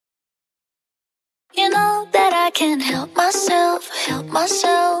You know that I can't help myself, help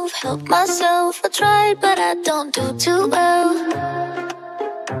myself, help myself. I tried, but I don't do too well.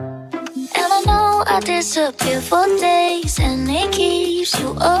 And I know I disappear for days, and it keeps you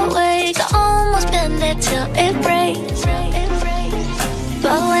awake. I almost bend it till it breaks.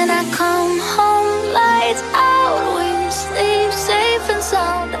 But when I come home, lights out, we sleep safe and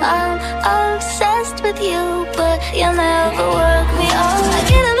sound. I'm obsessed with you, but you never work me out. I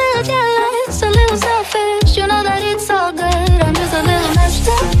get a little jealous, a little selfish. You know that it's all good. I'm just a little messed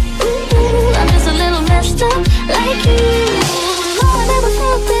up. Ooh, I'm just a little messed up like you. No, I never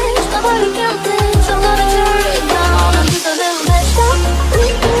felt this, nobody felt this. I'm gonna turn it down. I'm just a little messed up.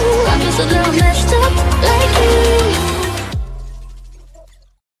 Ooh, I'm just a little messed up like you.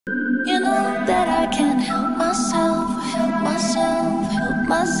 You know that I can't help myself, help myself, help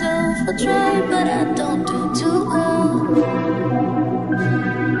myself. I try, but I don't do too well.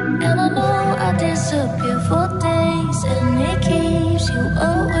 And I know I disappear for days, and it keeps you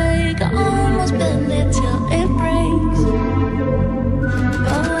awake. I almost bend it till it breaks.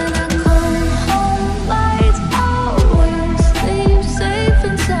 But when I come home, lights out, we sleep safe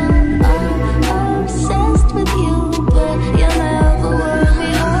and sound. I'm obsessed with you, but you never work me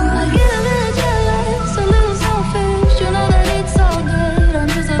out. I get a little jealous, a little selfish. You know that it's all good. I'm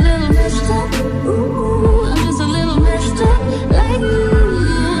just a little messed up. Ooh, I'm just a little messed up like you.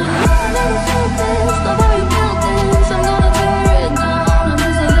 I never felt this, nobody felt this. I'm gonna tear it down. I'm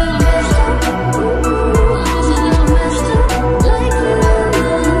just a little messed up. Ooh, I'm just a little messed up like you.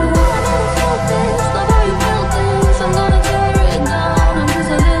 I never felt this, nobody felt this. I'm gonna tear it down. I'm just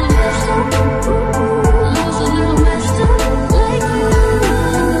a little messed up. Ooh, I'm just a little messed up like you.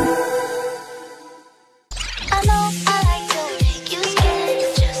 I know I like to make you scared,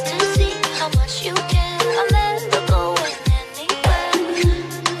 just to see how much you care. I'm never going anywhere.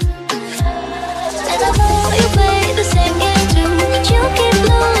 And I know you play the same game too, but you keep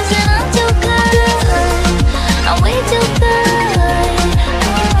losing. I'm too good, I'm way too good.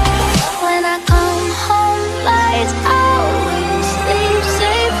 When I come home, lights out, we sleep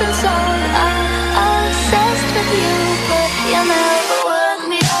safe and sound. I'm obsessed with you, but you never work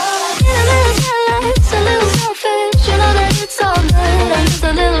me out. I get a little jealous, a little selfish. You know that it's all good. I'm just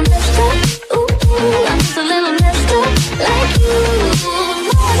a little messed up. Ooh, I'm just a little messed up like you.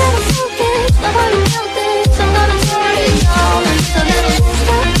 No, I never felt this, nobody felt this. I'm gonna tear it down. I'm just a little messed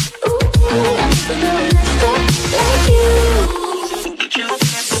up. Ooh, I'm just a little messed up like you.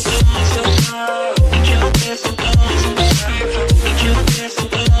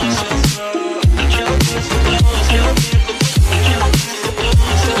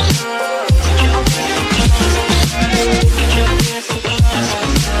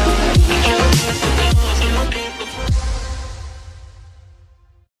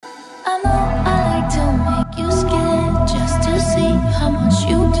 I know I like to make you scared, just to see how much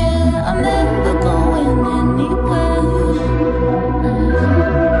you care. I'm never going anywhere.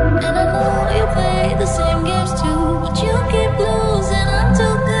 And I know you play the same games too, but you keep losing. I'm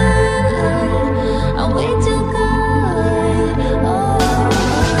too good, I'm way too good. Oh,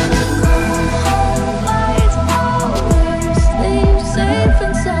 lights out, we sleep safe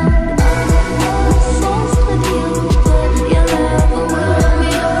and sound. I'm obsessed with you, but you never work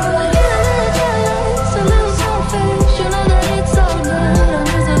me out. I get a little jealous, a little selfish. You know that it's all good. I'm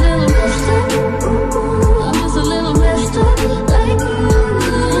just a little messed up. Ooh, I'm just a little messed up like you.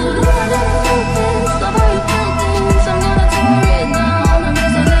 I never felt this, nobody felt this. I'm gonna tear it down. I'm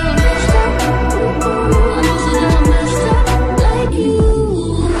just a little messed up. Ooh, I'm just a little messed up like you.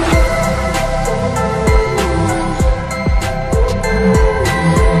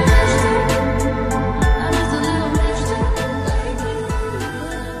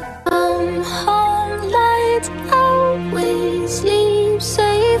 I'm home, lights out, we sleep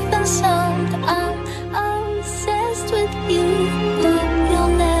safe and sound. I'm obsessed with you, but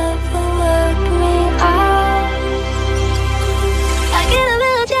you'll never work me out. I get a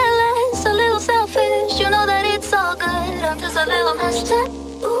little jealous, a little selfish. You know that it's all good. I'm just a little messed up.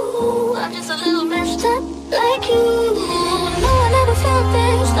 Ooh, I'm just a little messed up like you. No, I never felt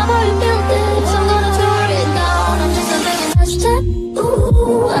this, nobody felt this. I'm gonna tear it down. I'm just a little messed up.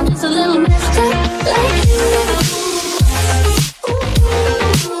 Ooh, I'm just a little messed up.